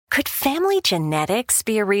Could family genetics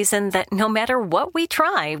be a reason that no matter what we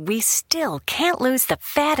try, we still can't lose the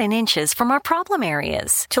fat and inches from our problem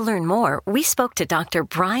areas? To learn more, we spoke to Dr.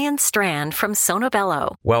 Brian Strand from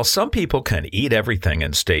Sonobello. While some people can eat everything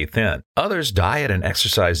and stay thin, others diet and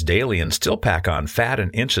exercise daily and still pack on fat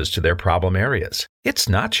and inches to their problem areas. It's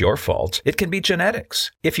not your fault. It can be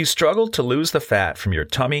genetics. If you struggle to lose the fat from your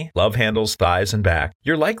tummy, love handles, thighs, and back,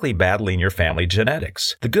 you're likely battling your family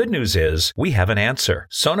genetics. The good news is we have an answer.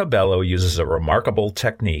 Sonobello uses a remarkable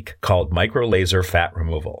technique called micro-laser fat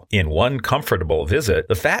removal. In one comfortable visit,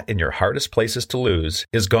 the fat in your hardest places to lose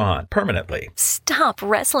is gone permanently. Stop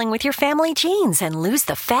wrestling with your family genes and lose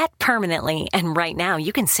the fat permanently. And right now,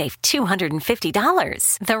 you can save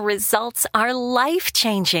 $250. The results are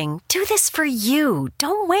life-changing. Do this for you.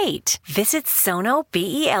 Don't wait. Visit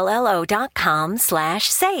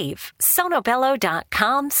sonobello.com/save.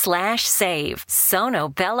 sonobello.com/save.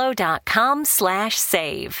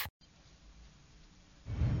 sonobello.com/save.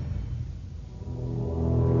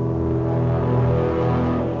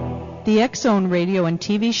 The X-Zone radio and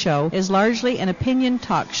TV show is largely an opinion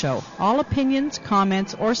talk show. All opinions,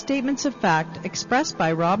 comments, or statements of fact expressed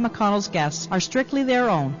by Rob McConnell's guests are strictly their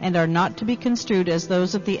own and are not to be construed as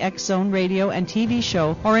those of the X-Zone radio and TV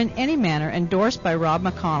show or in any manner endorsed by Rob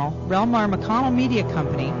McConnell, Relmar McConnell Media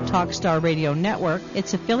Company, Talkstar Radio Network,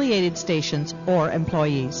 its affiliated stations, or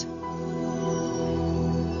employees.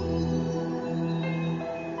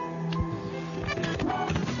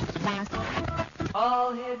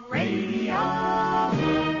 All Hit Radio.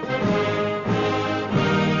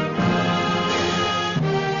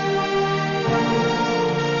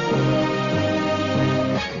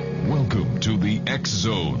 Welcome to the X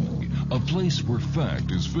Zone, a place where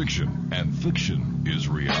fact is fiction and fiction is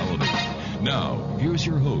reality. Now, here's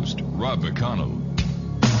your host, Rob McConnell.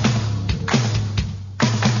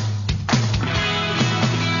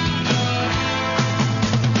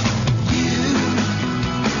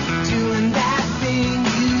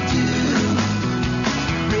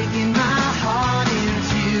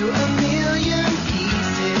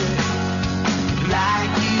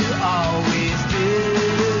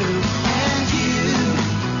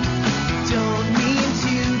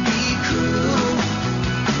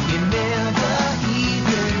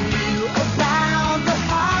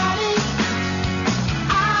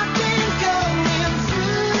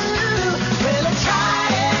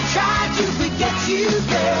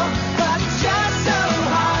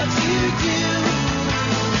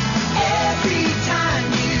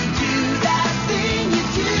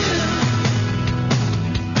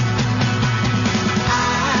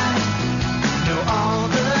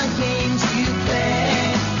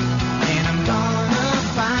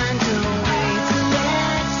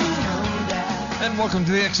 Welcome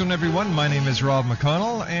to the X-Zone, everyone. My name is Rob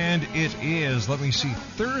McConnell, and it is,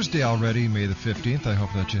 Thursday already, May the 15th. I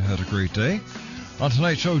hope that you had a great day. On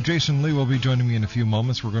tonight's show, Jason Leigh will be joining me in a few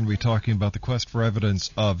moments. We're going to be talking about the quest for evidence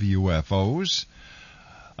of UFOs.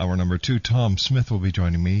 Hour number 2, Tom Smith will be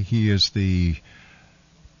joining me. He is the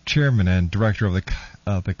chairman and director of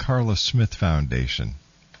the Carla Smith Foundation.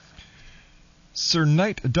 Sir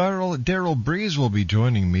Knight Darrell Breeze will be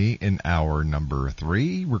joining me in hour number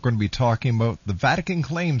 3. We're going to be talking about the Vatican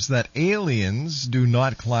claims that aliens do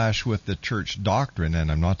not clash with the church doctrine, and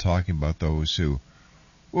I'm not talking about those who,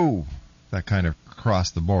 that kind of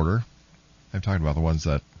cross the border. I'm talking about the ones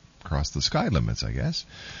that cross the sky limits, I guess.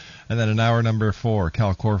 And then in hour number 4,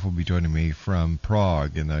 Cal Korff will be joining me from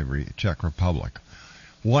Prague in the Czech Republic.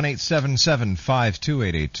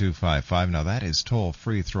 1-877-528-8255. Now, that is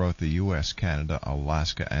toll-free throughout the U.S., Canada,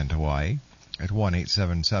 Alaska, and Hawaii at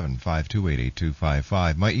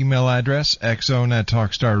 1-877-528-8255. My email address,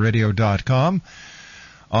 xzone@talkstarradio.com.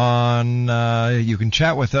 You can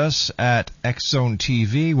chat with us at X-Zone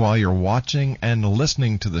TV while you're watching and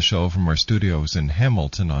listening to the show from our studios in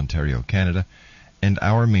Hamilton, Ontario, Canada, and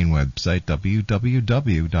our main website,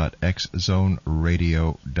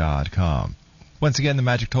 www.xzoneradio.com. Once again, the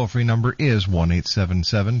magic toll-free number is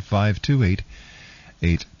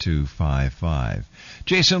 1-877-528-8255.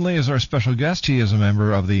 Jason Leigh is our special guest. He is a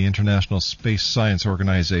member of the International Space Science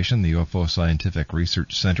Organization, the UFO Scientific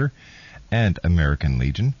Research Center, and American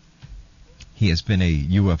Legion. He has been a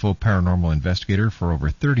UFO paranormal investigator for over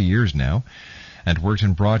 30 years now and worked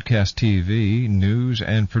in broadcast TV, news,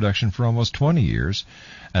 and production for almost 20 years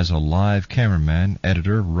as a live cameraman,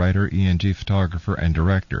 editor, writer, ENG photographer, and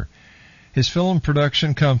director. His film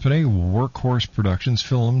production company, Workhorse Productions,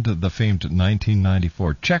 filmed the famed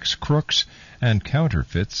 1994 Checks, Crooks, and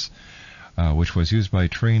Counterfeits, which was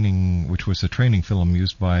the training film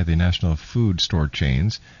used by the national food store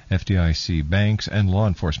chains, FDIC banks, and law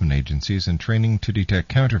enforcement agencies in training to detect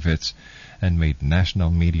counterfeits, and made national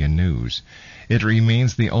media news. It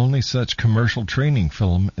remains the only such commercial training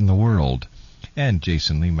film in the world. And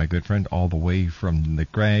Jason Leigh, my good friend, all the way from the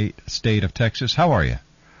great state of Texas. How are you?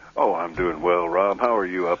 Oh, I'm doing well, Rob. How are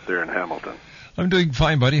you up there in Hamilton? I'm doing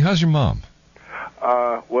fine, buddy. How's your mom?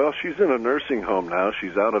 Well, she's in a nursing home now.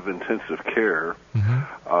 She's out of intensive care,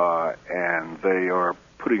 and they are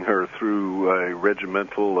putting her through a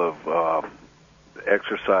regimental of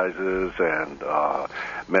exercises and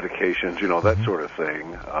medications, that sort of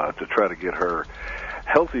thing, to try to get her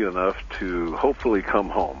healthy enough to hopefully come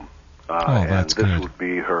home. And this would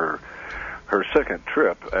be her second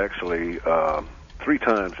trip, actually, 3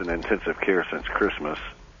 times in intensive care since Christmas,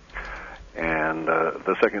 and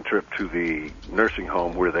the second trip to the nursing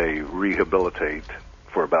home where they rehabilitate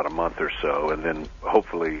for about a month or so, and then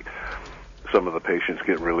hopefully some of the patients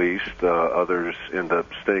get released, others end up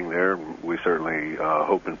staying there. We certainly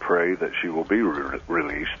hope and pray that she will be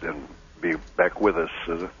released and be back with us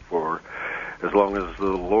for as long as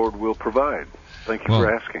the Lord will provide. Thank you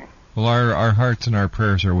for asking. Well, our hearts and our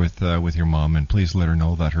prayers are with your mom, and please let her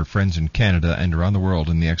know that her friends in Canada and around the world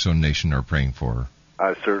in the X-Zone Nation are praying for her.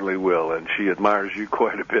 I certainly will, and she admires you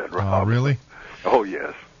quite a bit, Rob. Oh, really? Oh,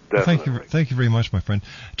 yes, definitely. Well, thank you very much, my friend.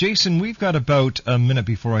 Jason, we've got about a minute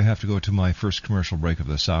before I have to go to my first commercial break of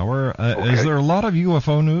this hour. Okay. Is there a lot of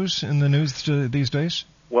UFO news in the news these days?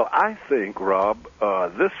 Well, I think, Rob,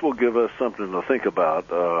 this will give us something to think about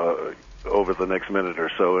over the next minute or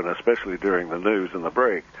so, and especially during the news and the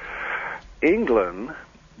break. England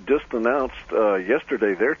just announced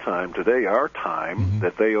yesterday their time, today our time,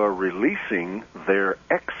 that they are releasing their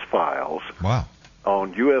X-Files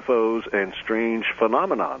on UFOs and strange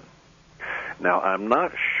phenomenon. Now, I'm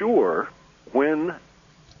not sure when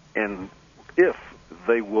and if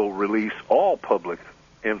they will release all public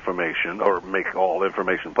information, or make all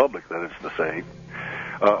information public, that is to say,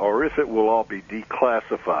 or if it will all be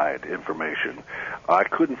declassified information. I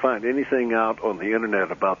couldn't find anything out on the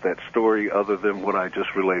Internet about that story other than what I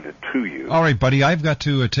just related to you. All right, buddy, I've got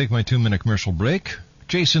to take my 2-minute commercial break.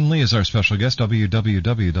 Jason Leigh is our special guest.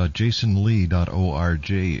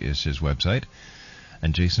 www.jasonleigh.org is his website.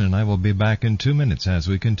 And Jason and I will be back in 2 minutes as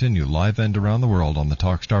we continue live and around the world on the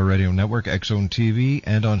Talkstar Radio Network, X-Zone TV,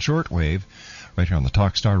 and on shortwave right here on the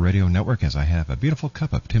Talkstar Radio Network as I have a beautiful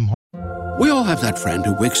cup of Tim Hortons. We all have that friend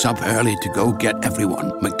who wakes up early to go get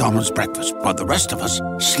everyone McDonald's breakfast, while the rest of us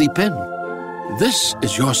sleep in. This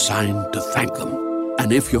is your sign to thank them.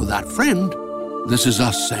 And if you're that friend, this is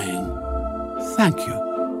us saying thank you.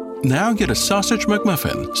 Now get a sausage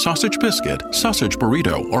McMuffin, sausage biscuit, sausage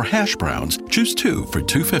burrito, or hash browns. Choose 2 for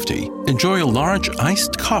 $2.50. Enjoy a large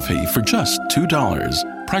iced coffee for just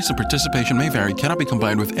 $2. Price and participation may vary. Cannot be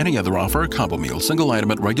combined with any other offer or combo meal. Single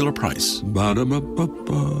item at regular price.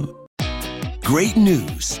 Ba-da-ba-ba-ba. Great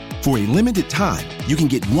news! For a limited time, you can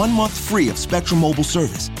get 1 month free of Spectrum Mobile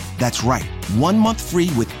service. That's right, 1 month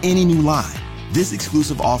free with any new line. This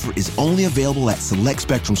exclusive offer is only available at select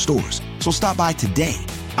Spectrum stores, so stop by today.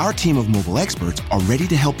 Our team of mobile experts are ready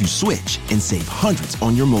to help you switch and save hundreds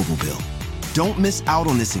on your mobile bill. Don't miss out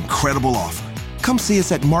on this incredible offer. Come see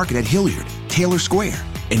us at Market at Hilliard, Taylor Square,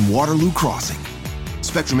 and Waterloo Crossing.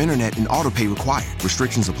 Spectrum Internet and autopay required.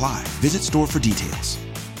 Restrictions apply. Visit store for details.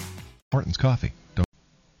 Hortons Coffee.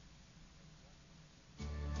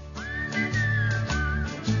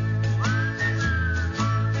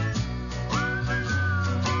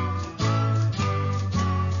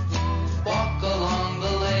 Walk along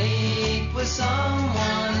the lake with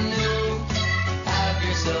someone new. Have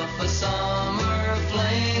yourself a summer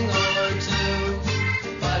fling or two.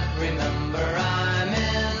 But remember, I'm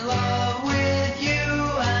in love with you,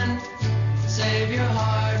 and save your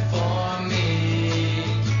heart for me.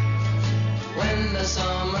 When the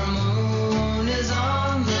summer moon is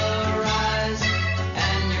on the rise,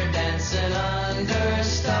 and you're dancing under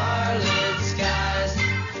starlit skies,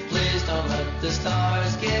 please don't let the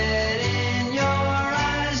stars get in your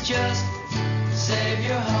eyes. Just save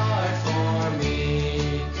your heart for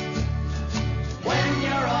me. When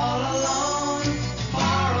you're all alone,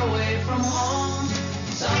 far away from home,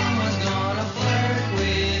 someone's gonna flirt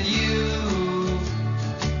with you.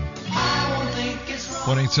 I won't think it's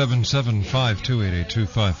wrong.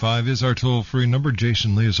 1-877-528-8255 is our toll-free number.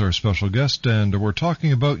 Jason Leigh is our special guest, and we're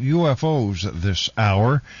talking about UFOs this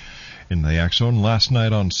hour in the X-Zone. Last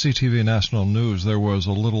night on CTV National News, there was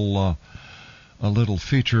a little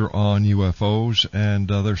feature on UFOs, and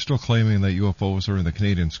they're still claiming that UFOs are in the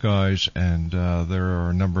Canadian skies, and there are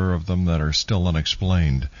a number of them that are still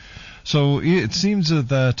unexplained. So it seems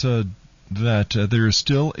that there is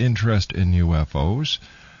still interest in UFOs.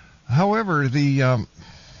 However, the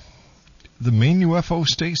main UFO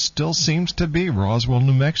state still seems to be Roswell,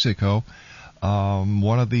 New Mexico.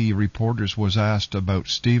 One of the reporters was asked about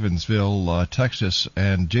Stevensville, Texas,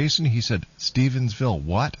 and Jason, he said, Stevensville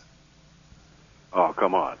what? Oh,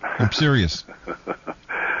 come on. I'm serious.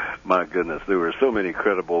 My goodness, there were so many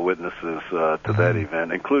credible witnesses to that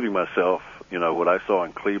event, including myself. You know, what I saw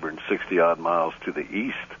in Cleburne, 60-odd miles to the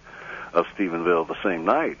east of Stephenville the same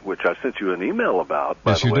night, which I sent you an email about,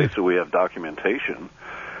 by the way, so we have documentation.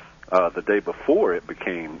 The day before it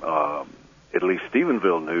became at least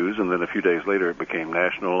Stephenville news, and then a few days later it became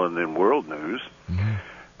national and then world news.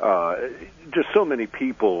 Just so many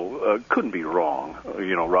people couldn't be wrong,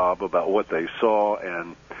 you know, Rob, about what they saw,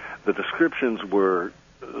 and the descriptions were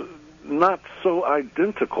not so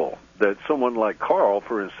identical that someone like Carl,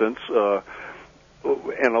 for instance,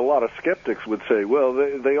 and a lot of skeptics would say, well,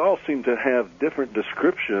 they all seem to have different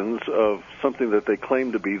descriptions of something that they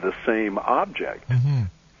claim to be the same object.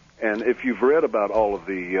 And if you've read about all of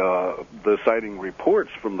the sighting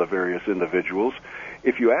reports from the various individuals,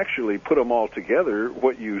 if you actually put them all together,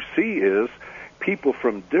 what you see is people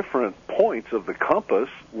from different points of the compass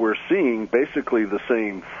were seeing basically the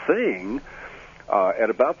same thing at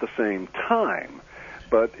about the same time.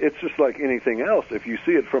 But it's just like anything else. If you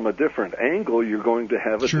see it from a different angle, you're going to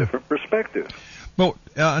have a different perspective. Well,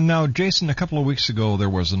 now, Jason, a couple of weeks ago there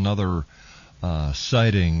was another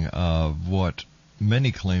sighting of what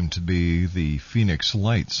many claim to be the Phoenix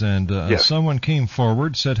Lights, and someone came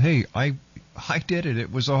forward, said, hey, I did it.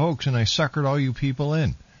 It was a hoax, and I suckered all you people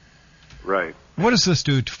in. Right. What does this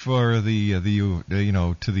do for the to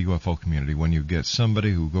the UFO community when you get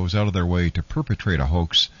somebody who goes out of their way to perpetrate a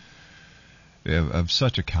hoax of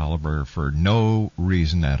such a caliber for no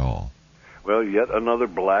reason at all? Well, yet another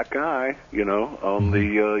black eye, you know, on the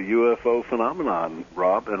UFO phenomenon,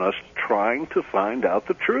 Rob, and us trying to find out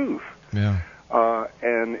the truth. Yeah.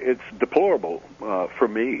 And it's deplorable for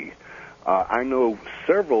me. I know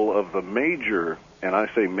several of the major, and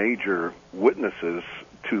I say major, witnesses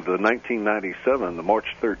to the 1997, the March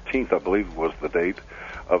 13th, I believe was the date,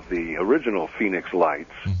 of the original Phoenix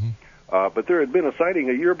Lights. But there had been a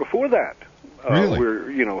sighting a year before that. Really?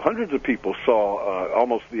 Where, you know, hundreds of people saw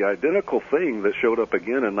almost the identical thing that showed up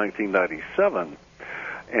again in 1997.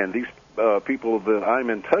 And these people that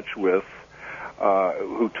I'm in touch with,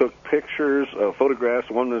 who took pictures,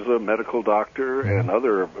 photographs, one is a medical doctor, and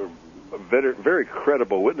other very, very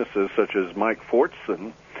credible witnesses such as Mike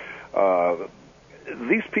Fortson.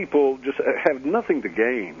 These people just have nothing to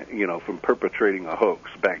gain, you know, from perpetrating a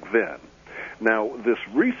hoax back then. Now, this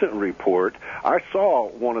recent report, I saw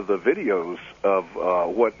one of the videos of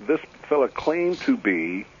what this fella claimed to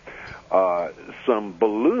be some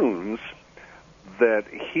balloons that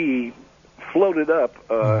he floated up,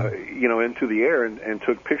 you know, into the air and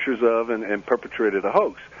took pictures of and perpetrated a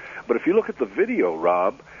hoax. But if you look at the video,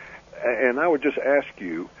 Rob, and I would just ask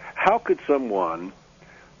you, how could someone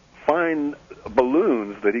find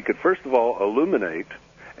balloons that he could, first of all, illuminate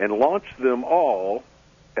and launch them all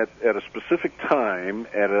at a specific time,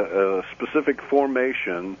 at a specific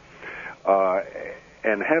formation,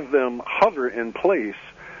 and have them hover in place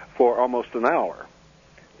for almost an hour?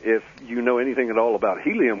 If you know anything at all about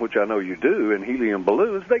helium, which I know you do, and helium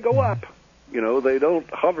balloons, they go up. You know, they don't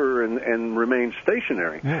hover and remain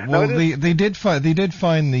stationary. Well, they did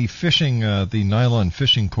find the fishing, the nylon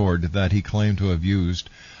fishing cord that he claimed to have used,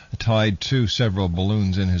 tied to several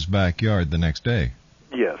balloons in his backyard the next day.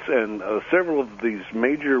 Yes, and several of these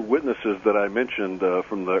major witnesses that I mentioned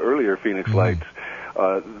from the earlier Phoenix Lights,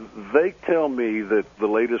 they tell me that the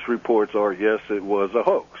latest reports are, yes, it was a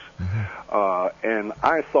hoax. And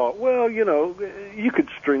I thought, well, you know, you could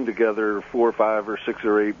string together 4 or 5 or 6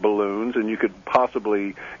 or 8 balloons, and you could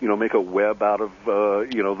possibly, you know, make a web out of,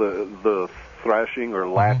 you know, the thrashing or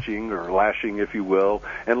latching or lashing, if you will,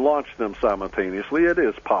 and launch them simultaneously. It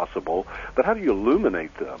is possible, but how do you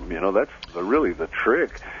illuminate them? You know, that's really the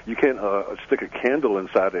trick. You can't stick a candle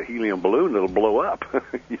inside a helium balloon; it'll blow up.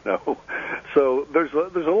 You know, so there's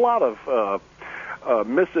a lot of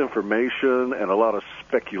misinformation and a lot of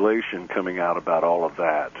speculation coming out about all of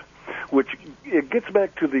that, which it gets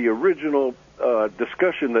back to the original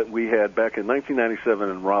discussion that we had back in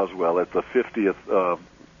 1997 in Roswell at the 50th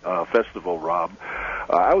festival, Rob.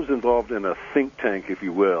 I was involved in a think tank, if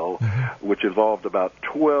you will, which involved about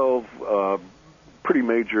 12 pretty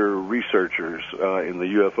major researchers in the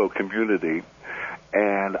UFO community.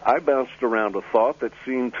 And I bounced around a thought that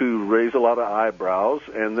seemed to raise a lot of eyebrows,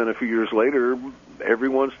 and then a few years later,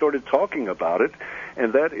 everyone started talking about it,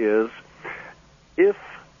 and that is, if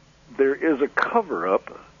there is a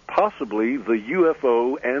cover-up. Possibly the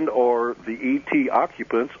UFO and or the ET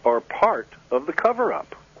occupants are part of the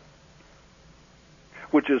cover-up.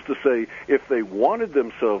 Which is to say, if they wanted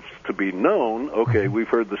themselves to be known, okay, we've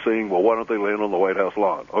heard the saying, well, why don't they land on the White House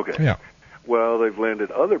lawn? Okay. Yeah. Well, they've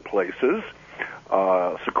landed other places.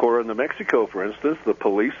 Socorro, New Mexico, for instance, the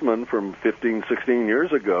policeman from 15, 16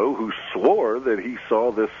 years ago who swore that he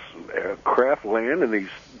saw this craft land and these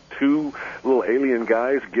two little alien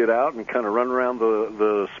guys get out and kind of run around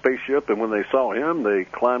the spaceship, and when they saw him, they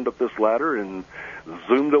climbed up this ladder and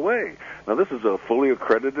zoomed away. Now, this is a fully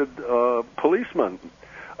accredited policeman.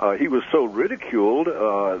 He was so ridiculed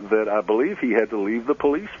that I believe he had to leave the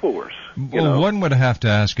police force. Well, one would have to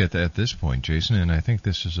ask at this point, Jason, and I think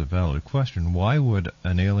this is a valid question, why would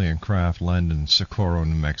an alien craft land in Socorro,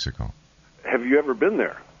 New Mexico? Have you ever been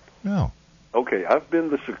there? No. Okay, I've been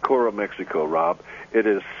to Socorro, Mexico, Rob. It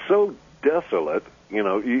is so desolate,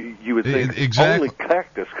 you would think only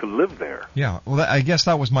cactus could live there. Yeah, well, I guess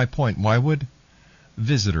that was my point. Why would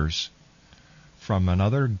visitors from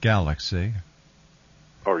another galaxy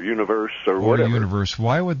or universe or whatever.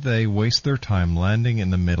 Why would they waste their time landing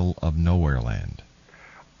in the middle of nowhere land?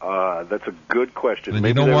 That's a good question. And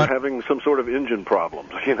maybe they're having some sort of engine problems,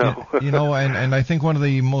 And I think one of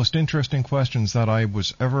the most interesting questions that I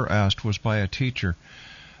was ever asked was by a teacher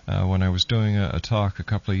when I was doing a talk a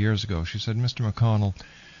couple of years ago. She said, Mr. McConnell,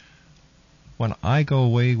 when I go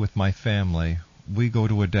away with my family, we go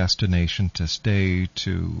to a destination to stay,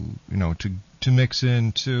 to mix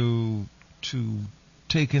in, to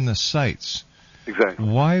take in the sights. Exactly.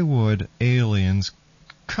 Why would aliens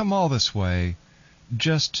come all this way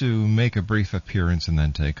just to make a brief appearance and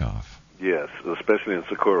then take off? Yes, especially in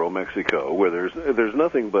Socorro, Mexico, where there's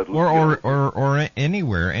nothing but or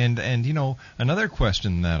anywhere. And another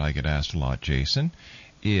question that I get asked a lot, Jason,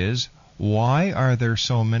 is why are there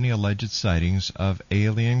so many alleged sightings of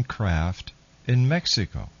alien craft in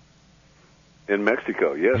Mexico? In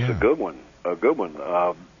Mexico, yes, yeah. A good one.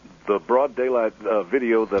 The broad daylight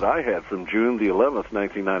video that I had from June the 11th,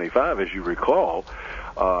 1995, as you recall,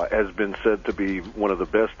 has been said to be one of the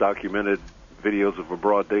best documented videos of a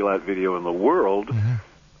broad daylight video in the world.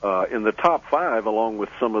 Mm-hmm. In the top 5, along with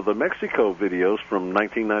some of the Mexico videos from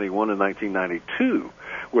 1991 and 1992,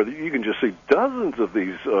 where you can just see dozens of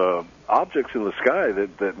these objects in the sky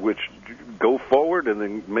that which go forward and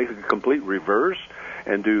then make a complete reverse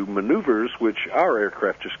and do maneuvers which our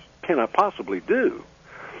aircraft just cannot possibly do.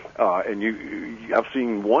 I've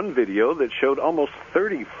seen one video that showed almost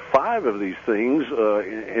 35 of these things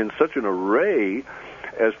in such an array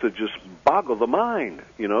as to just boggle the mind.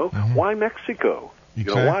 Mm-hmm. Why Mexico?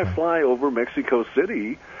 Exactly. Why fly over Mexico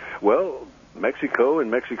City? Well, Mexico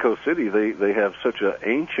and Mexico City, they have such an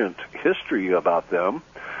ancient history about them.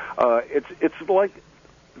 It's like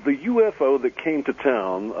the UFO that came to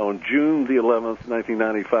town on June the 11th,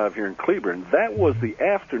 1995 here in Cleburne. That was the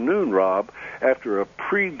afternoon, Rob, after a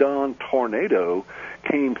pre-dawn tornado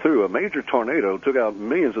came through. A major tornado took out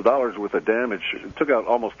millions of dollars worth of damage, took out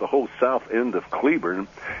almost the whole south end of Cleburne,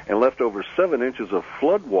 and left over 7 inches of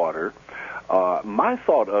flood water. My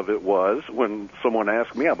thought of it was, when someone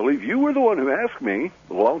asked me, I believe you were the one who asked me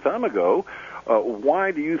a long time ago,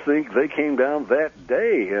 why do you think they came down that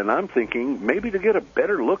day? And I'm thinking maybe to get a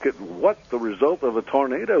better look at what the result of a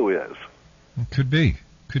tornado is. Could be.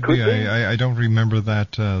 I don't remember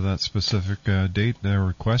that specific date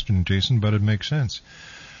or question, Jason, but it makes sense.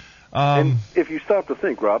 And if you stop to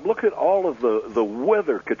think, Rob, look at all of the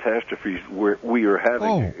weather catastrophes we are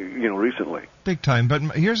having, recently. Big time.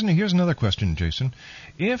 But here's another question, Jason.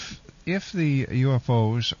 If the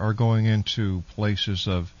UFOs are going into places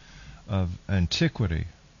of antiquity,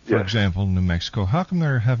 for example, New Mexico, how come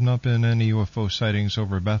there have not been any UFO sightings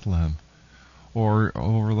over Bethlehem or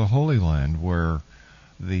over the Holy Land, where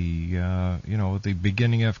the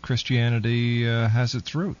beginning of Christianity has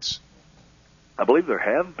its roots? I believe there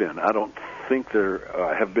have been. I don't think there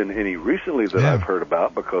have been any recently that I've heard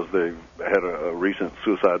about, because they've had a recent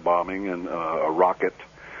suicide bombing and a rocket,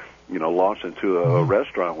 launched into a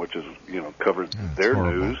restaurant, which is, covered their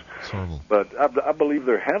news. It's horrible. But I believe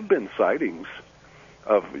there have been sightings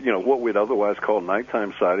of, what we'd otherwise call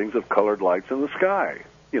nighttime sightings of colored lights in the sky,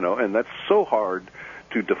 and that's so hard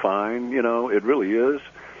to define, it really is.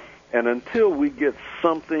 And until we get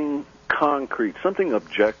something concrete, something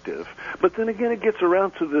objective. But then again, it gets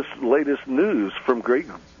around to this latest news from Great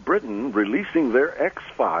Britain releasing their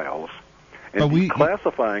X-Files and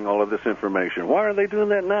declassifying all of this information. Why are they doing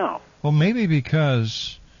that now? Well, maybe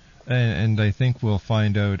because, and I think we'll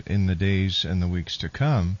find out in the days and the weeks to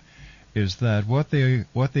come, is that what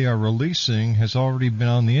they are releasing has already been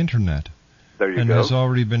on the internet. There you and go. has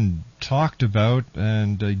already been talked about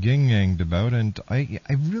and yin-yanged about, and I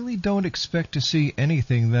really don't expect to see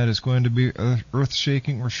anything that is going to be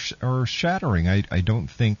earth-shaking or shattering. I don't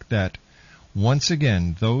think that, once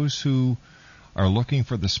again, those who are looking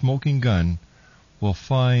for the smoking gun will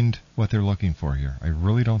find what they're looking for here. I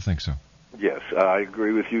really don't think so. Yes, I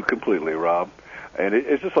agree with you completely, Rob. And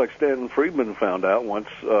it's just like Stanton Friedman found out once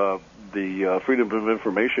the Freedom of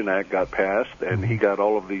Information Act got passed and he got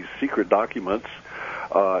all of these secret documents.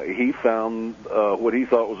 He found what he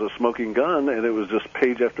thought was a smoking gun, and it was just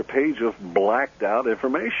page after page of blacked out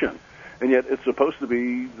information. And yet it's supposed to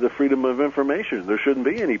be the freedom of information. There shouldn't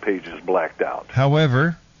be any pages blacked out.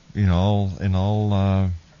 However, in all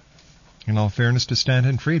fairness to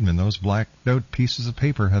Stanton Friedman, those blacked out pieces of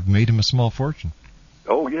paper have made him a small fortune.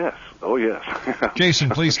 Oh, yes. Oh, yes. Jason,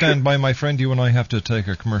 please stand by, my friend. You and I have to take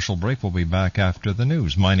a commercial break. We'll be back after the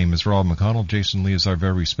news. My name is Rob McConnell. Jason Leigh is our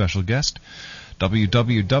very special guest.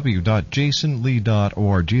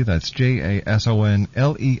 www.jasonleigh.org. That's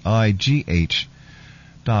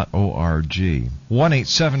JASONLEIGH.org.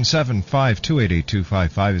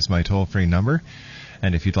 1-877-528-8255 is my toll-free number.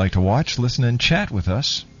 And if you'd like to watch, listen, and chat with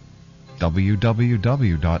us,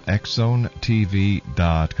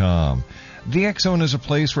 www.xzonetv.com. The X Zone is a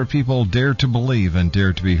place where people dare to believe and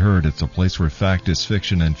dare to be heard. It's a place where fact is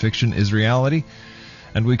fiction and fiction is reality.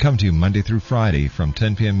 And we come to you Monday through Friday from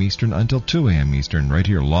 10 p.m. Eastern until 2 a.m. Eastern, right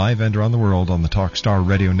here live and around the world on the Talkstar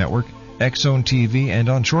Radio Network, X Zone TV, and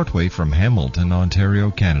on shortwave from Hamilton, Ontario,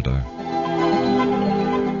 Canada.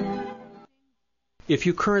 If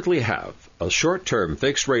you currently have a short-term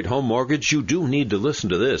fixed-rate home mortgage, you do need to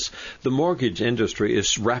listen to this. The mortgage industry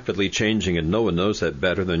is rapidly changing, and no one knows that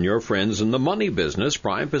better than your friends in the money business,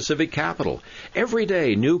 Prime Pacific Capital. Every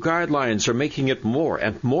day, new guidelines are making it more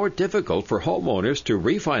and more difficult for homeowners to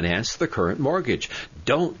refinance the current mortgage.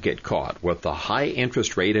 Don't get caught with the high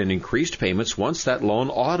interest rate and increased payments once that loan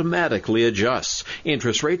automatically adjusts.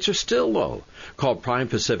 Interest rates are still low. Call Prime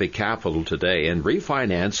Pacific Capital today and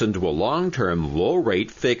refinance into a long-term, low-rate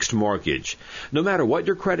fixed mortgage. No matter what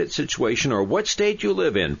your credit situation or what state you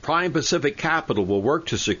live in, Prime Pacific Capital will work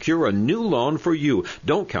to secure a new loan for you.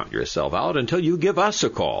 Don't count yourself out until you give us a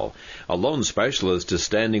call. A loan specialist is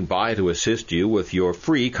standing by to assist you with your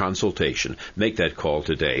free consultation. Make that call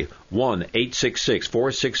today.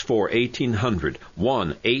 1-866-464-1800.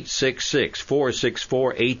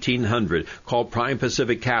 1-866-464-1800. Call Prime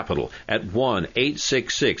Pacific Capital at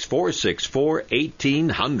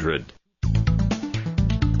 1-866-464-1800.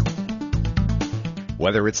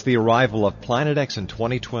 Whether it's the arrival of Planet X in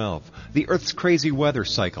 2012, the Earth's crazy weather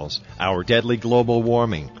cycles, our deadly global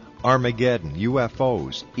warming, Armageddon,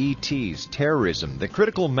 UFOs, ETs, terrorism, the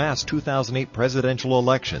critical mass 2008 presidential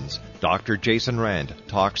elections, Dr. Jason Rand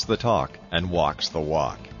talks the talk and walks the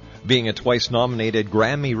walk. Being a twice-nominated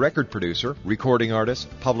Grammy record producer, recording artist,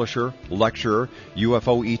 publisher, lecturer,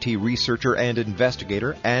 UFO ET researcher and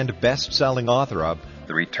investigator, and best-selling author of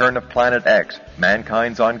The Return of Planet X,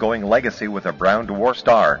 Mankind's Ongoing Legacy with a Brown Dwarf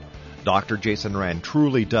Star, Dr. Jason Rand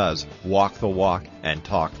truly does walk the walk and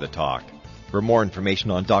talk the talk. For more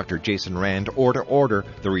information on Dr. Jason Rand or to order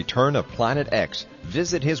The Return of Planet X,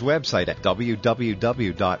 visit his website at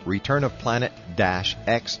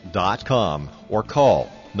www.returnofplanet-x.com or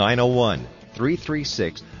call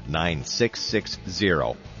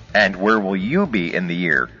 901-336-9660. And where will you be in the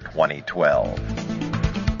year 2012?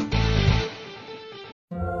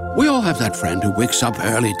 We all have that friend who wakes up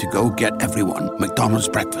early to go get everyone McDonald's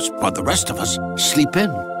breakfast, while the rest of us sleep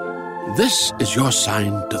in. This is your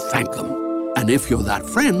sign to thank them. And if you're that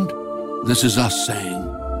friend, this is us saying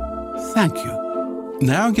thank you.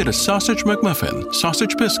 Now get a sausage McMuffin,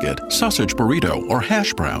 sausage biscuit, sausage burrito, or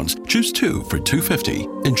hash browns. Choose 2 for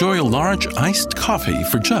 $2.50. Enjoy a large iced coffee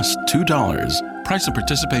for just $2. Price and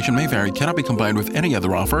participation may vary. Cannot be combined with any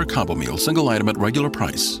other offer or combo meal. Single item at regular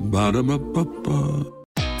price. Ba-da-ba-ba-ba.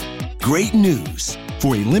 Great news!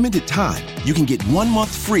 For a limited time, you can get 1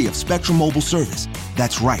 month free of Spectrum Mobile service.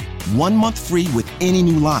 That's right, 1 month free with any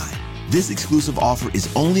new line. This exclusive offer is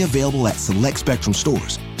only available at select Spectrum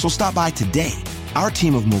stores, so stop by today. Our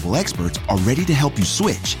team of mobile experts are ready to help you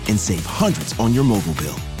switch and save hundreds on your mobile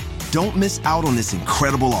bill. Don't miss out on this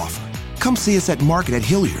incredible offer. Come see us at Market at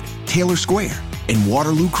Hilliard, Taylor Square, and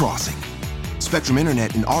Waterloo Crossing. Spectrum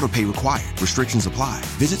Internet and autopay required. Restrictions apply.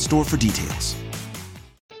 Visit store for details.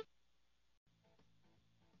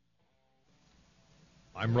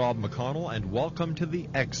 I'm Rob McConnell, and welcome to the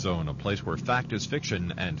X Zone, a place where fact is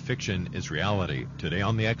fiction and fiction is reality. Today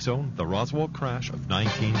on the X Zone, the Roswell crash of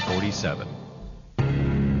 1947.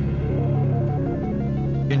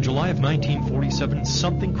 In July of 1947,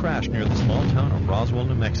 something crashed near the small town of Roswell,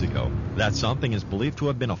 New Mexico. That something is believed to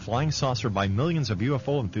have been a flying saucer by millions of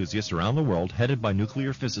UFO enthusiasts around the world, headed by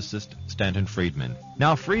nuclear physicist Stanton Friedman.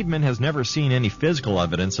 Now, Friedman has never seen any physical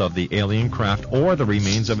evidence of the alien craft or the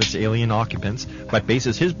remains of its alien occupants, but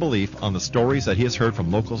bases his belief on the stories that he has heard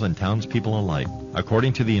from locals and townspeople alike.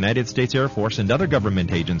 According to the United States Air Force and other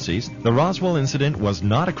government agencies, the Roswell incident was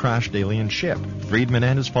not a crashed alien ship. Friedman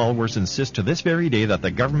and his followers insist to this very day that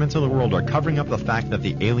the governments of the world are covering up the fact that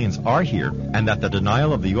the aliens are here, and that the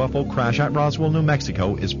denial of the UFO crash at Roswell, New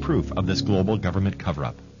Mexico is proof of this global government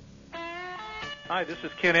cover-up. Hi, this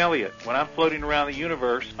is Ken Elliott. When I'm floating around the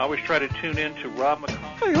universe, I always try to tune in to Rob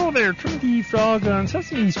McConnell. Hi, ho there, Twinkie Frog on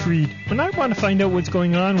Sesame Street. When I want to find out what's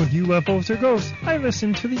going on with UFOs or ghosts, I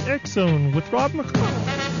listen to the X Zone with Rob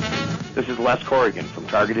McConnell. This is Les Corrigan from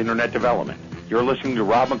Target Internet Development. You're listening to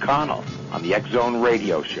Rob McConnell on the X Zone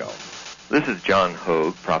Radio Show. This is John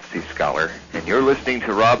Hogue, Prophecy Scholar, and you're listening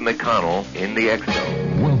to Rob McConnell in the X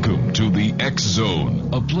Zone. Welcome to the X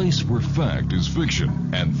Zone, a place where fact is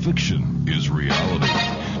fiction and fiction is reality.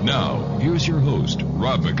 Now, here's your host,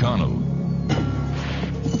 Rob McConnell.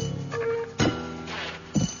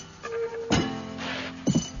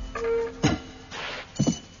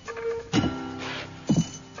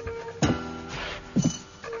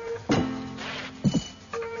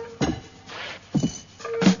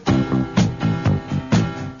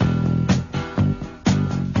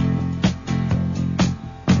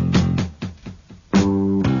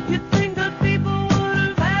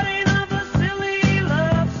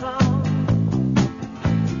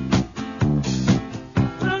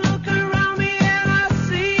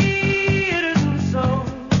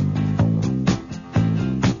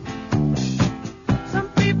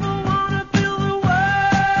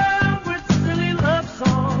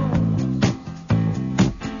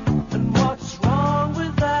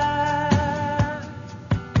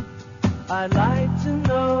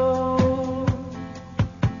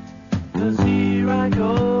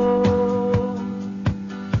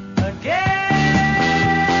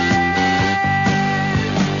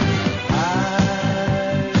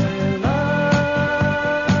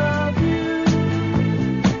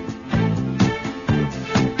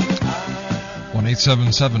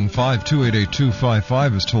 Seven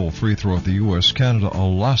 5288255 is toll free throughout the U.S., Canada,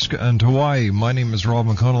 Alaska, and Hawaii. My name is Rob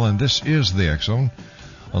McConnell, and this is the X Zone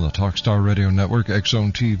on the Talkstar Radio Network, X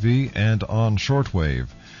Zone TV, and on shortwave.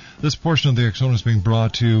 This portion of the X Zone is being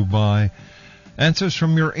brought to you by Answers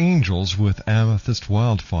from Your Angels with Amethyst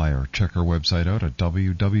Wildfire. Check our website out at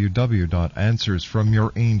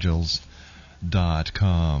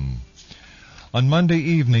www.answersfromyourangels.com. On Monday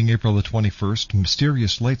evening, April the 21st,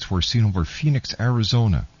 mysterious lights were seen over Phoenix,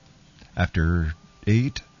 Arizona. After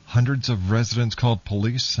 8, hundreds of residents called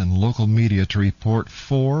police and local media to report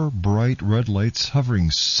 4 bright red lights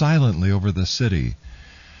hovering silently over the city.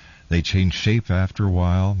 They changed shape after a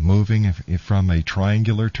while, moving from a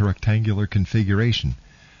triangular to rectangular configuration.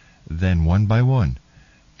 Then, one by one,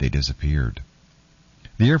 they disappeared.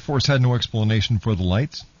 The Air Force had no explanation for the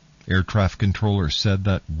lights. Air traffic controllers said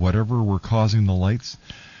that whatever were causing the lights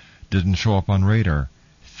didn't show up on radar.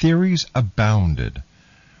 Theories abounded,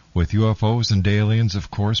 with UFOs and aliens,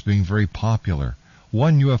 of course, being very popular.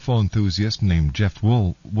 One UFO enthusiast named Jeff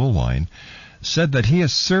Woolwine said that he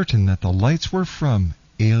is certain that the lights were from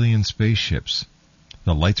alien spaceships.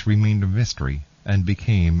 The lights remained a mystery and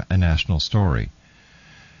became a national story.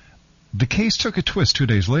 The case took a twist 2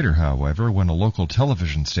 days later, however, when a local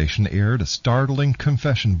television station aired a startling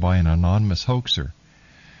confession by an anonymous hoaxer.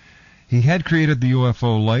 He had created the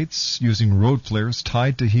UFO lights using road flares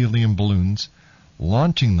tied to helium balloons,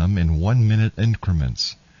 launching them in 1-minute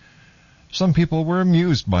increments. Some people were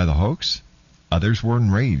amused by the hoax, others were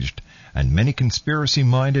enraged, and many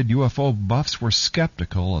conspiracy-minded UFO buffs were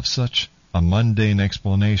skeptical of such a mundane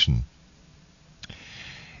explanation.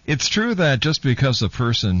 It's true that just because a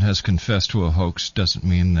person has confessed to a hoax doesn't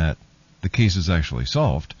mean that the case is actually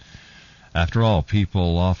solved. After all,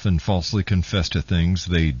 people often falsely confess to things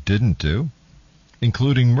they didn't do,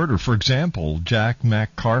 including murder. For example, Jack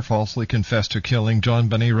McCarr falsely confessed to killing John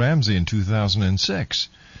Benet Ramsey in 2006.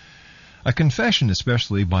 A confession,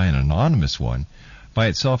 especially by an anonymous one, by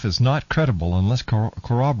itself is not credible unless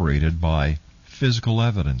corroborated by physical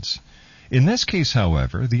evidence. In this case,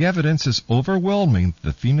 however, the evidence is overwhelming that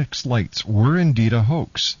the Phoenix lights were indeed a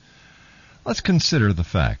hoax. Let's consider the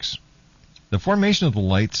facts. The formation of the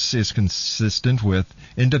lights is consistent with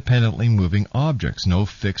independently moving objects, no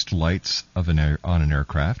fixed lights on an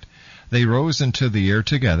aircraft. They rose into the air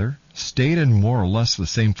together, stayed in more or less the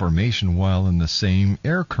same formation while in the same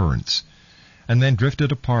air currents, and then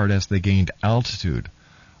drifted apart as they gained altitude.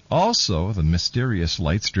 Also, the mysterious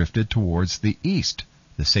lights drifted towards the east,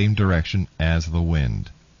 the same direction as the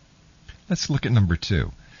wind. Let's look at number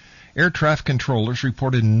 2. Air traffic controllers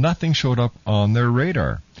reported nothing showed up on their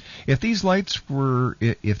radar. If these lights were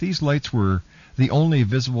the only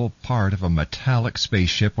visible part of a metallic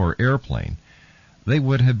spaceship or airplane, they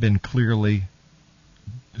would have been clearly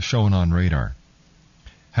shown on radar.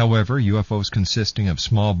 However, UFOs consisting of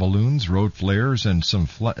small balloons, road flares, and some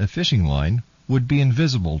fishing line would be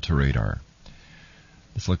invisible to radar.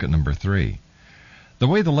 Let's look at number 3. The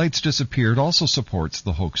way the lights disappeared also supports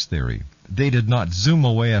the hoax theory. They did not zoom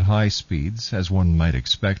away at high speeds, as one might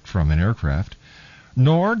expect from an aircraft,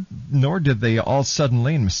 nor did they all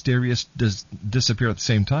suddenly and mysteriously disappear at the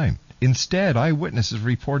same time. Instead, eyewitnesses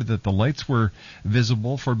reported that the lights were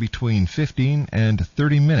visible for between 15 and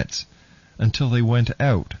 30 minutes until they went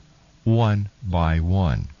out, one by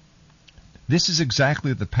one. This is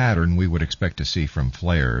exactly the pattern we would expect to see from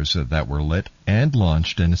flares that were lit and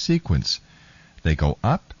launched in a sequence. They go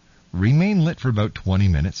up, remain lit for about 20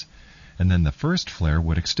 minutes, and then the first flare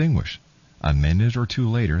would extinguish. A minute or two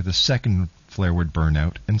later, the second flare would burn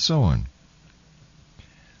out, and so on.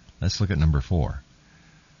 Let's look at number 4.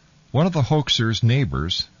 One of the hoaxer's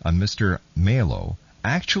neighbors, a Mr. Malo,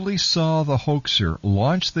 actually saw the hoaxer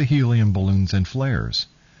launch the helium balloons and flares.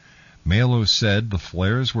 Malo said the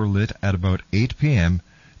flares were lit at about 8 p.m.,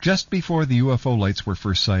 just before the UFO lights were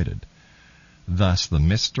first sighted. Thus, the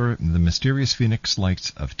mysterious Phoenix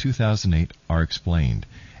lights of 2008 are explained.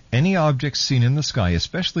 Any objects seen in the sky,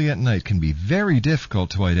 especially at night, can be very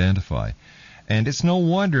difficult to identify, and it's no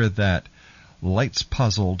wonder that lights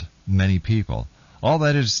puzzled many people. All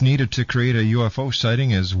that is needed to create a UFO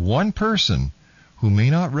sighting is one person who may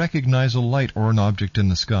not recognize a light or an object in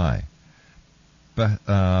the sky.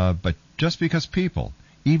 But just because people,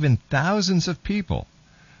 even thousands of people,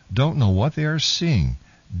 don't know what they are seeing,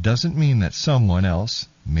 doesn't mean that someone else,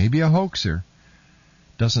 maybe a hoaxer,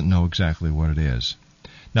 doesn't know exactly what it is.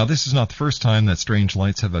 Now, this is not the first time that strange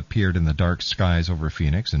lights have appeared in the dark skies over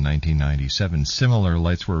Phoenix. In 1997, similar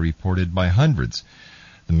lights were reported by hundreds.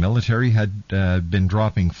 The military had been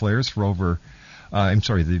dropping flares over a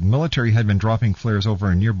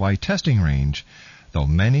nearby testing range, though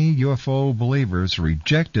many UFO believers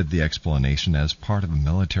rejected the explanation as part of a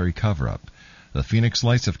military cover-up. The Phoenix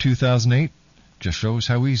lights of 2008 just shows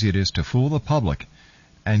how easy it is to fool the public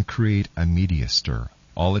and create a media stir.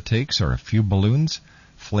 All it takes are a few balloons,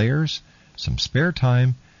 flares, some spare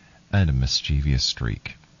time, and a mischievous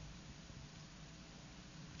streak.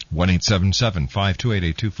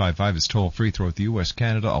 1-877-528-8255 is toll-free throughout the U.S.,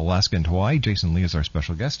 Canada, Alaska, and Hawaii. Jason Leigh is our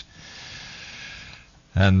special guest.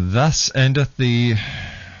 And thus endeth the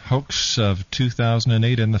hoax of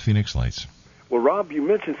 2008 and the Phoenix lights. Well, Rob, you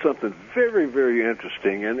mentioned something very, very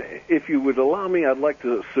interesting, and if you would allow me, I'd like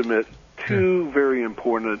to submit two very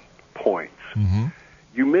important points. Mm-hmm.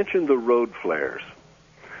 You mentioned the road flares.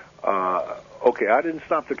 Okay, I didn't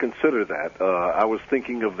stop to consider that. I was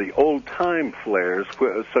thinking of the old-time flares,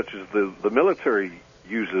 such as the military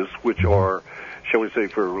uses, which are, shall we say,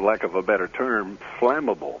 for lack of a better term,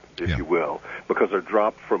 flammable, if you will, because they're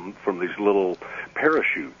dropped from these little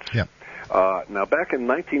parachutes. Yeah. Now, back in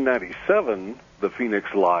 1997, the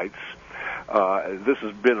Phoenix lights, this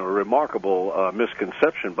has been a remarkable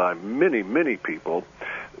misconception by many, many people.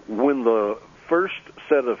 When the first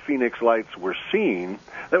set of Phoenix lights were seen,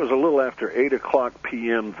 that was a little after 8 o'clock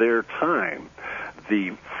p.m. their time.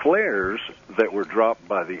 The flares that were dropped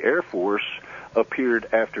by the Air Force appeared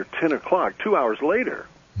after 10 o'clock, 2 hours later.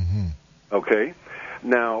 Mm-hmm. Okay?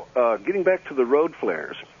 Now, getting back to the road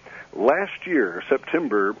flares, last year,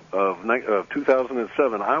 September of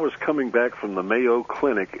 2007, I was coming back from the Mayo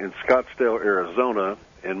Clinic in Scottsdale, Arizona,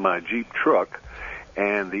 in my Jeep truck,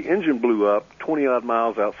 and the engine blew up 20-odd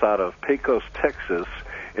miles outside of Pecos, Texas,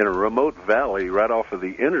 in a remote valley right off of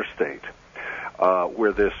the interstate,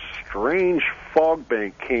 where this strange fog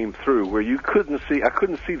bank came through where I couldn't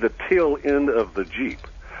see the tail end of the Jeep.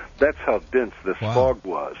 That's how dense this fog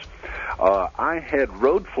was. I had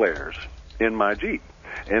road flares in my Jeep,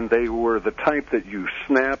 and they were the type that you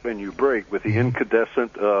snap and you break with the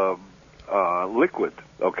incandescent liquid.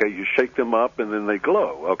 Okay, you shake them up and then they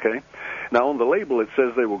glow. Okay, now on the label it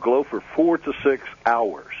says they will glow for 4 to 6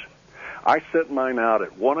 hours. I set mine out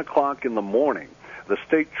at 1 o'clock in the morning. The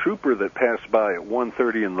state trooper that passed by at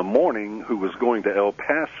 1:30 in the morning, who was going to El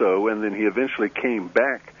Paso, and then he eventually came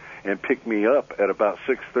back and picked me up at about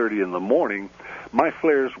 6:30 in the morning, my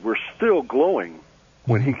flares were still glowing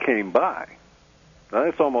when he came by. Now,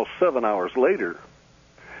 that's almost 7 hours later.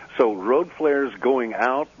 So road flares going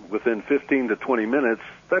out within 15 to 20 minutes,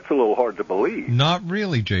 that's a little hard to believe. Not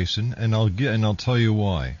really, Jason, and I'll tell you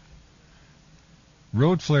why.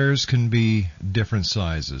 Road flares can be different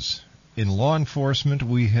sizes. In law enforcement,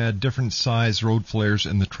 we had different size road flares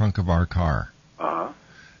in the trunk of our car.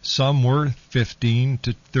 Some were 15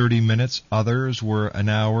 to 30 minutes, others were an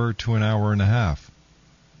hour to an hour and a half.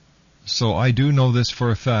 So I do know this for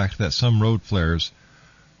a fact, that some road flares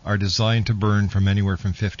are designed to burn from anywhere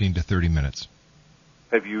from 15 to 30 minutes.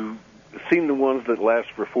 Have you seen the ones that last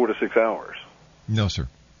for 4 to 6 hours? No, sir.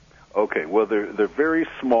 Okay, well, they're very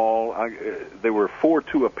small. They were 4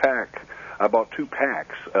 to a pack. I bought 2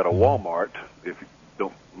 packs at a Walmart, if you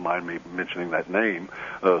don't mind me mentioning that name,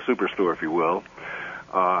 superstore, if you will.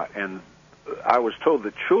 And I was told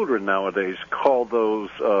that children nowadays call those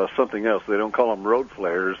something else. They don't call them road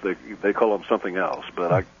flares. They call them something else.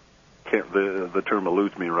 But I can't. The term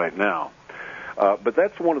eludes me right now. But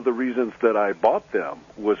that's one of the reasons that I bought them,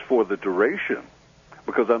 was for the duration.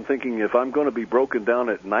 Because I'm thinking, if I'm going to be broken down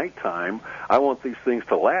at nighttime, I want these things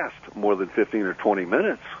to last more than 15 or 20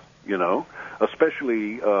 minutes. You know,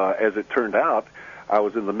 especially as it turned out, I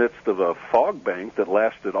was in the midst of a fog bank that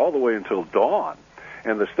lasted all the way until dawn.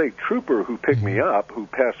 And the state trooper who picked me up, who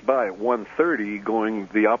passed by at 1:30 going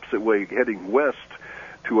the opposite way, heading west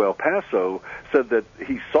to El Paso, said that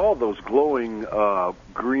he saw those glowing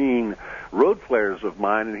green road flares of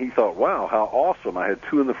mine, and he thought, wow, how awesome. I had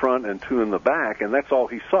 2 in the front and 2 in the back, and that's all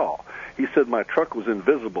he saw. He said my truck was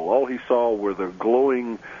invisible. All he saw were the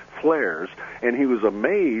glowing flares, and he was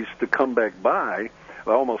amazed to come back by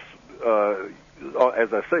almost,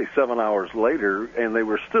 as I say, 7 hours later, and they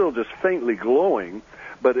were still just faintly glowing.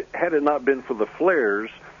 But had it not been for the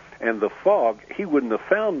flares and the fog, he wouldn't have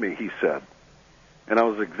found me, he said. And I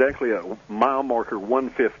was exactly at mile marker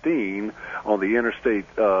 115 on the Interstate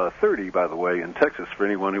 30, by the way, in Texas, for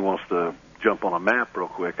anyone who wants to jump on a map real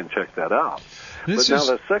quick and check that out. Now,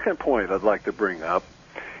 the second point I'd like to bring up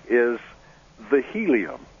is the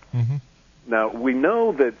helium. Mm-hmm. Now, we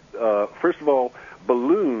know that, first of all,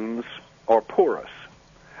 balloons are porous.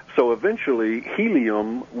 So eventually,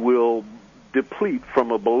 helium will deplete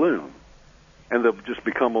from a balloon, and they'll just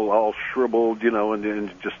become all shriveled,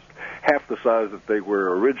 and just half the size that they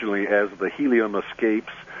were originally, as the helium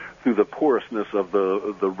escapes through the porousness of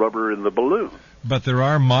the rubber in the balloon. But there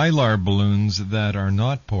are mylar balloons that are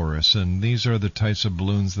not porous, and these are the types of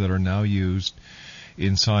balloons that are now used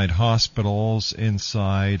inside hospitals,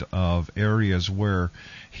 inside of areas where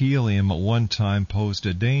helium at one time posed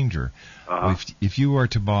a danger. If you were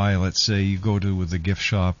to buy, let's say you go to the gift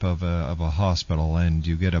shop of a hospital and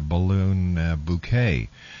you get a balloon bouquet,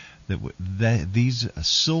 these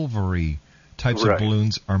silvery types of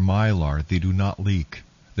balloons are mylar. They do not leak.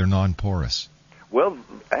 They're non-porous. Well,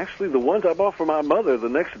 actually, the ones I bought for my mother, the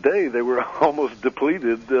next day they were almost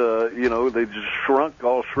depleted. They just shrunk,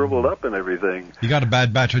 all shriveled up and everything. You got a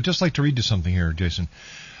bad batch. I'd just like to read you something here, Jason.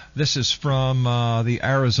 This is from the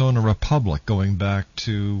Arizona Republic, going back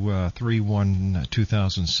to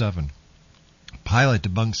 3/1/2007. Pilot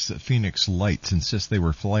debunks that Phoenix lights, insists they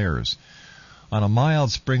were flares. On a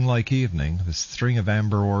mild spring-like evening, the string of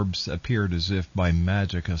amber orbs appeared as if by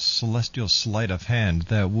magic, a celestial sleight of hand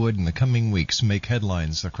that would, in the coming weeks, make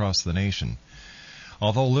headlines across the nation.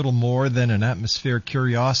 Although little more than an atmospheric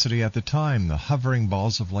curiosity at the time, the hovering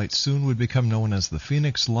balls of light soon would become known as the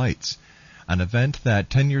Phoenix Lights, an event that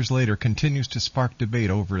 10 years later continues to spark debate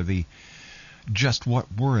over just what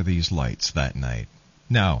were these lights that night.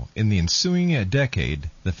 Now, in the ensuing decade,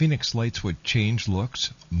 the Phoenix Lights would change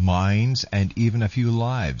looks, minds, and even a few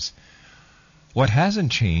lives. What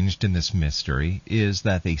hasn't changed in this mystery is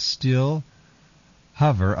that they still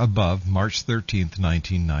hover above March 13th,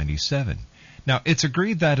 1997. Now, it's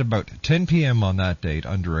agreed that about 10 p.m. on that date,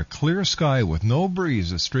 under a clear sky with no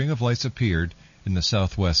breeze, a string of lights appeared in the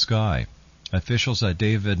southwest sky. Officials at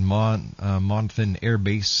David Monthan Air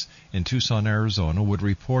Base in Tucson, Arizona, would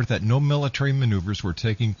report that no military maneuvers were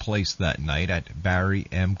taking place that night at Barry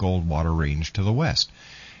M. Goldwater Range to the west.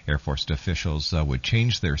 Air Force officials would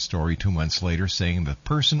change their story 2 months later, saying the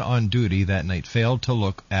person on duty that night failed to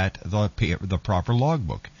look at the proper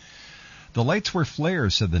logbook. The lights were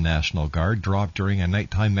flares, said the National Guard, dropped during a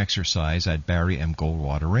nighttime exercise at Barry M.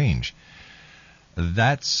 Goldwater Range.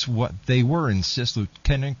 That's what they were, insists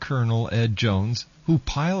Lieutenant Colonel Ed Jones, who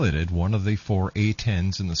piloted one of the 4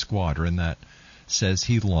 A-10s in the squadron that says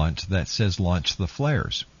launched the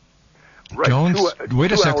flares. Right. Jones,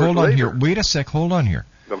 wait a sec, hold on here. Hold on here.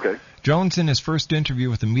 Okay. Jones, in his first interview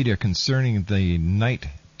with the media concerning the night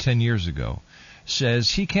 10 years ago,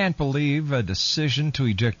 says he can't believe a decision to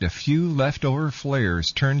eject a few leftover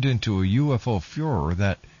flares turned into a UFO furor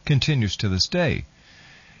that continues to this day.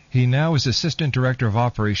 He now is Assistant Director of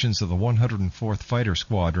Operations of the 104th Fighter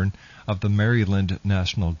Squadron of the Maryland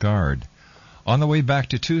National Guard. On the way back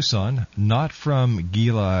to Tucson, not from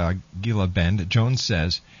Gila Bend, Jones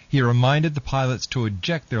says he reminded the pilots to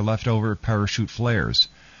eject their leftover parachute flares.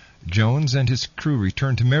 Jones and his crew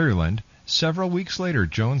returned to Maryland. Several weeks later,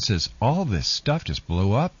 Jones says all this stuff just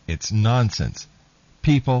blew up. It's nonsense.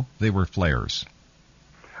 People, they were flares.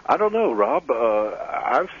 I don't know, Rob.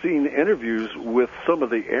 I've seen interviews with some of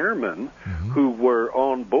the airmen who were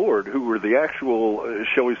on board, who were the actual,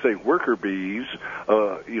 shall we say, worker bees,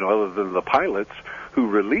 other than the pilots, who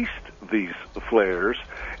released these flares,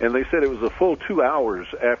 and they said it was a full 2 hours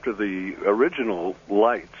after the original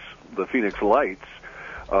lights, the Phoenix lights,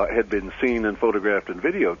 had been seen and photographed and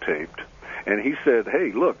videotaped. And he said,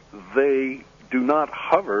 hey, look, they do not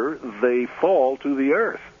hover, they fall to the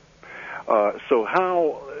earth. So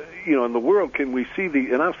how, in the world can we see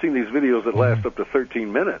and I've seen these videos that last up to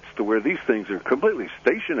 13 minutes to where these things are completely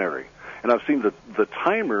stationary. And I've seen the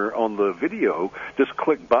timer on the video just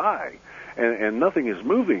click by and nothing is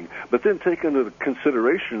moving. But then take into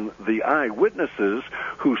consideration the eyewitnesses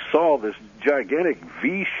who saw this gigantic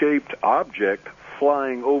V-shaped object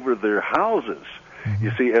flying over their houses.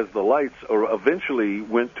 You see, as the lights eventually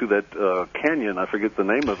went to that canyon, I forget the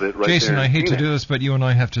name of it. Right Jason, there I hate Phoenix. to do this, but you and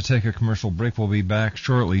I have to take a commercial break. We'll be back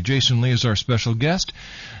shortly. Jason Leigh is our special guest.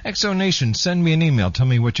 Exo Nation, send me an email. Tell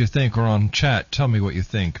me what you think, or on chat, tell me what you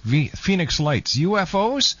think. Phoenix lights,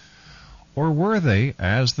 UFOs? Or were they,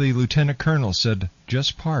 as the Lieutenant Colonel said,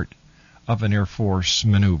 just part of an Air Force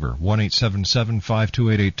maneuver?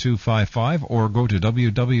 1-877-528-8255, or go to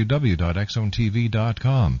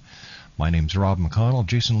www.exonetv.com. My name's Rob McConnell.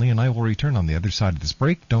 Jason Leigh and I will return on the other side of this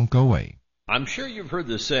break. Don't go away. I'm sure you've heard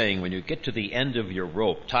the saying, when you get to the end of your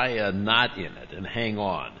rope, tie a knot in it and hang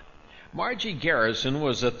on. Margie Garrison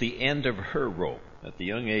was at the end of her rope. At the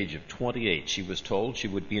young age of 28, she was told she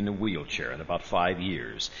would be in a wheelchair in about 5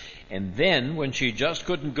 years. And then, when she just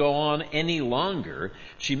couldn't go on any longer,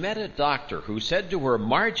 she met a doctor who said to her,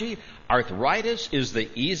 Margie, arthritis is the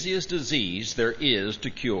easiest disease there is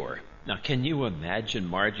to cure. Now, can you imagine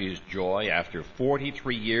Margie's joy after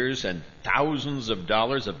 43 years and thousands of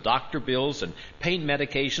dollars of doctor bills and pain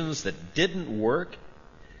medications that didn't work?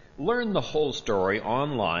 Learn the whole story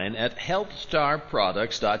online at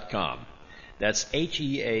healthstarproducts.com. That's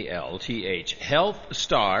HEALTH,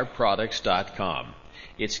 healthstarproducts.com.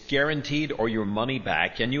 It's guaranteed or your money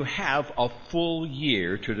back, and you have a full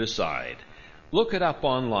year to decide. Look it up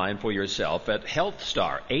online for yourself at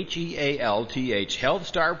HealthStar, HEALTH,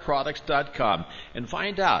 healthstarproducts.com, and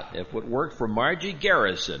find out if what worked for Margie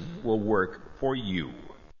Garrison will work for you.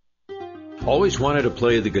 Always wanted to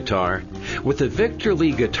play the guitar? With the Victor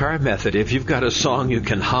Leigh Guitar Method, if you've got a song you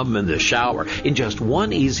can hum in the shower, in just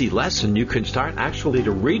one easy lesson you can start actually to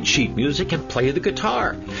read sheet music and play the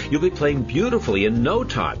guitar. You'll be playing beautifully in no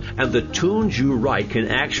time, and the tunes you write can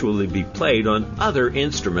actually be played on other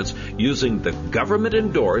instruments using the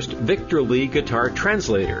government-endorsed Victor Leigh Guitar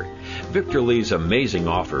Translator. Victor Leigh's amazing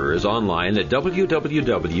offer is online at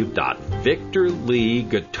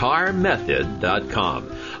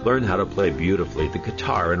www.victorleighguitarmethod.com. Learn how to play beautifully the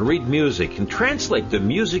guitar and read music and translate the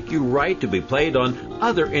music you write to be played on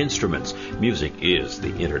other instruments. Music is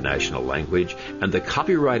the international language, and the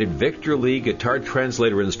copyrighted Victor Leigh Guitar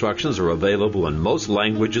Translator instructions are available in most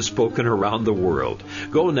languages spoken around the world.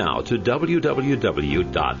 Go now to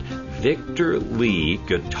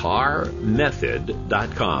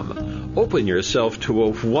www.victorleighguitarmethod.com. Open yourself to a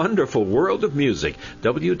wonderful world of music.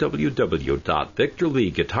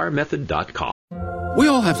 www.victorleighguitarmethod.com. We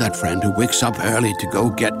all have that friend who wakes up early to go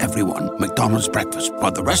get everyone McDonald's breakfast,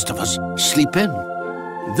 while the rest of us sleep in.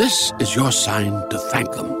 This is your sign to thank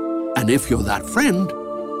them. And if you're that friend,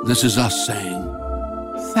 this is us saying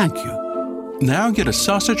thank you. Now get a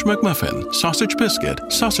sausage McMuffin, sausage biscuit,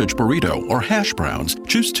 sausage burrito, or hash browns.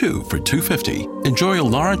 Choose 2 for $2.50. Enjoy a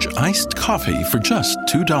large iced coffee for just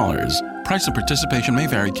 $2. Price and participation may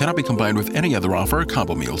vary. Cannot be combined with any other offer or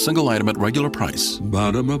combo meal. Single item at regular price.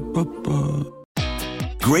 Ba-da-ba-ba-ba.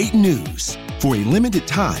 Great news! For a limited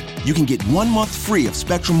time, you can get 1 month free of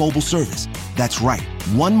Spectrum Mobile service. That's right,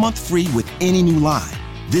 1 month free with any new line.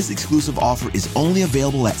 This exclusive offer is only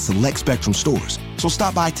available at select Spectrum stores, so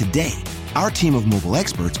stop by today. Our team of mobile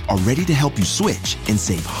experts are ready to help you switch and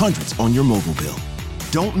save hundreds on your mobile bill.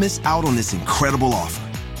 Don't miss out on this incredible offer.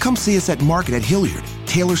 Come see us at Market at Hilliard,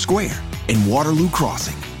 Taylor Square, and Waterloo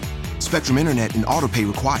Crossing. Spectrum Internet and autopay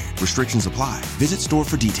required. Restrictions apply. Visit store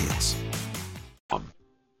for details.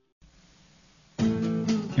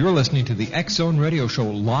 You're listening to the X Zone Radio Show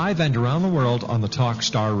live and around the world on the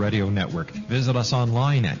Talkstar Radio Network. Visit us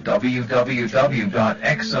online at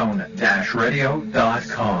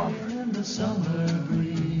www.xzone-radio.com. In the summer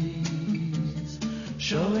breeze,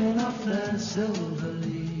 showing off their silver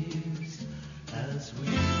leaves as we.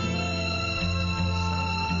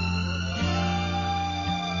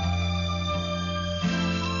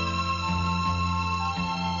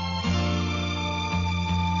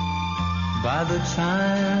 By the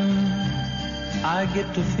time I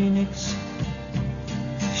get to Phoenix,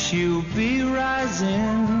 she'll be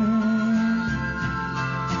rising.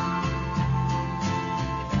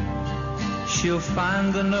 She'll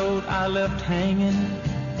find the note I left hanging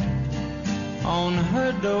on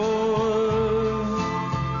her door.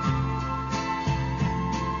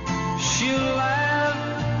 She'll laugh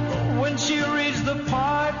when she reads the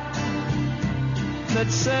part that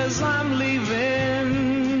says I'm leaving.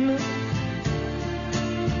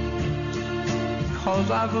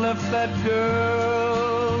 'Cause I've left that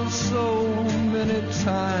girl so many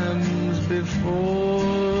times before.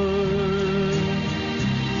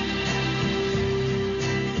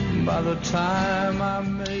 By the time I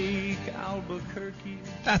make Albuquerque...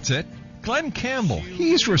 That's it. Glenn Campbell.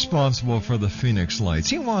 He's responsible for the Phoenix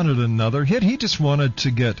Lights. He wanted another hit. He just wanted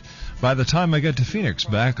to get, By the Time I Get to Phoenix,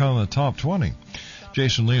 back on the top 20.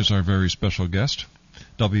 Jason Leigh is our very special guest.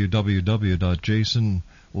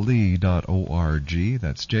 www.jasonleigh.org.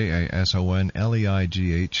 That's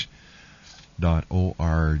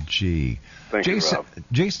JASONLEIGH.org. Thank you, Rob.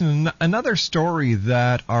 Jason, another story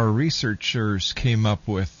that our researchers came up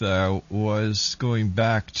with was going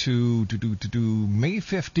back to May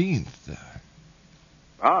 15th.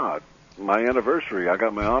 My anniversary. I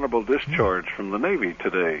got my honorable discharge from the Navy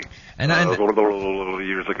today. And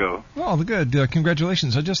years ago. Well, good.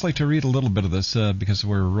 Congratulations. I'd just like to read a little bit of this because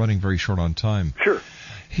we're running very short on time. Sure.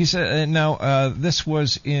 He said, this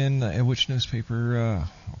was in which newspaper?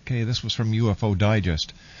 This was from UFO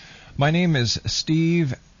Digest. My name is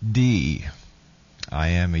Steve D. I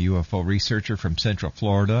am a UFO researcher from Central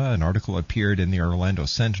Florida. An article appeared in the Orlando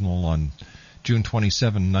Sentinel on June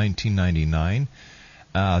 27, 1999.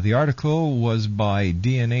 The article was by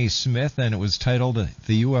D.N.A. Smith, and it was titled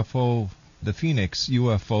The Phoenix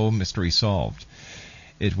UFO Mystery Solved.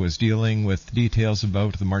 It was dealing with details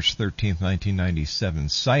about the March 13, 1997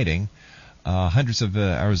 sighting. Hundreds of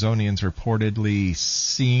Arizonians reportedly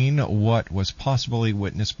seen what was possibly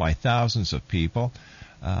witnessed by thousands of people.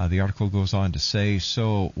 The article goes on to say,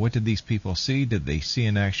 so what did these people see? Did they see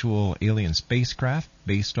an actual alien spacecraft?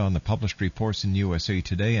 Based on the published reports in USA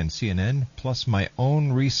Today and CNN, plus my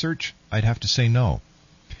own research, I'd have to say no.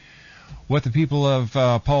 What the people of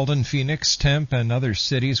Paulden, Phoenix, Tempe, and other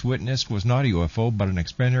cities witnessed was not a UFO, but an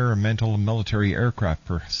experimental military aircraft,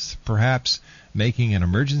 perhaps making an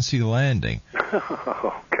emergency landing.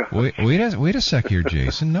 Oh, gosh. Wait a sec here,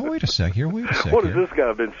 Jason. No, wait a sec here. What has this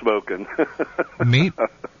guy been smoking?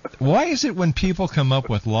 Why is it when people come up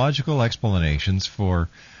with logical explanations for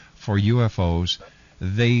UFOs,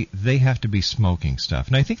 they have to be smoking stuff?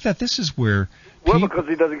 And I think that this is where... Well, because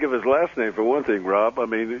he doesn't give his last name, for one thing, Rob. I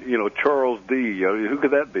mean, Charles D. Who could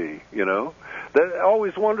that be, I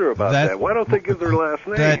always wonder about that. Why don't they give their last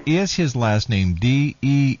name? That is his last name,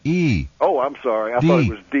 D-E-E. Oh, I'm sorry. I thought it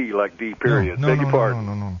was D, like D, period. Beg your pardon.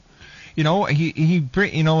 No.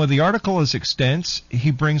 The article is extensive. He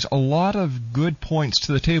brings a lot of good points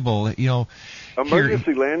to the table.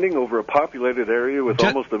 Emergency landing over a populated area with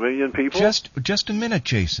almost 1 million people? Just a minute,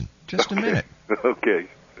 Jason. Just a minute. Okay.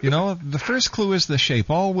 The first clue is the shape.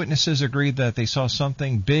 All witnesses agreed that they saw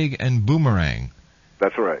something big and boomerang.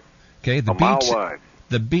 That's right. Okay, a mile wide.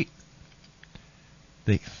 The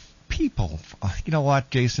people. You know what,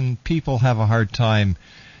 Jason? People have a hard time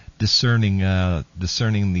discerning the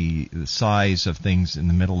size of things in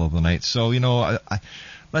the middle of the night. So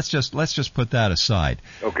let's just put that aside.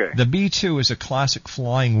 Okay. The B-2 is a classic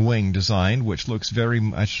flying wing design, which looks very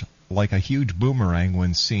much like a huge boomerang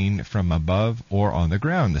when seen from above or on the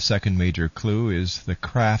ground. The second major clue is the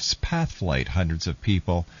craft's path flight. Hundreds of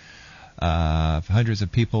people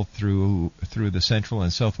through the central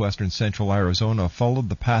and southwestern central Arizona followed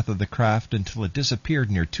the path of the craft until it disappeared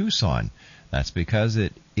near Tucson. That's because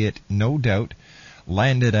it no doubt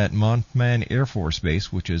landed at Montman Air Force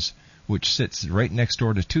Base, which sits right next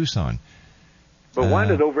door to Tucson. But why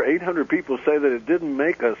did over 800 people say that it didn't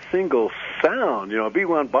make a single sound? A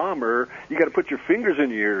B-1 bomber, you got to put your fingers in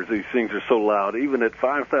your ears. These things are so loud, even at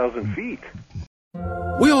 5,000 feet.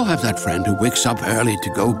 We all have that friend who wakes up early to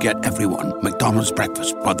go get everyone McDonald's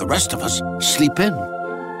breakfast, while the rest of us sleep in.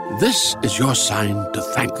 This is your sign to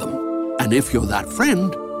thank them. And if you're that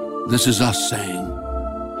friend, this is us saying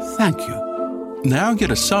thank you. Now get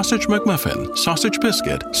a sausage McMuffin, sausage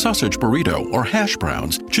biscuit, sausage burrito, or hash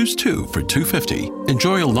browns. Choose 2 for $2.50.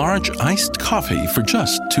 Enjoy a large iced coffee for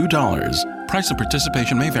just $2. Price and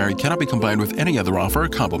participation may vary. Cannot be combined with any other offer or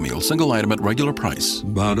combo meal. Single item at regular price.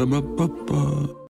 Ba-da-ba-ba-ba.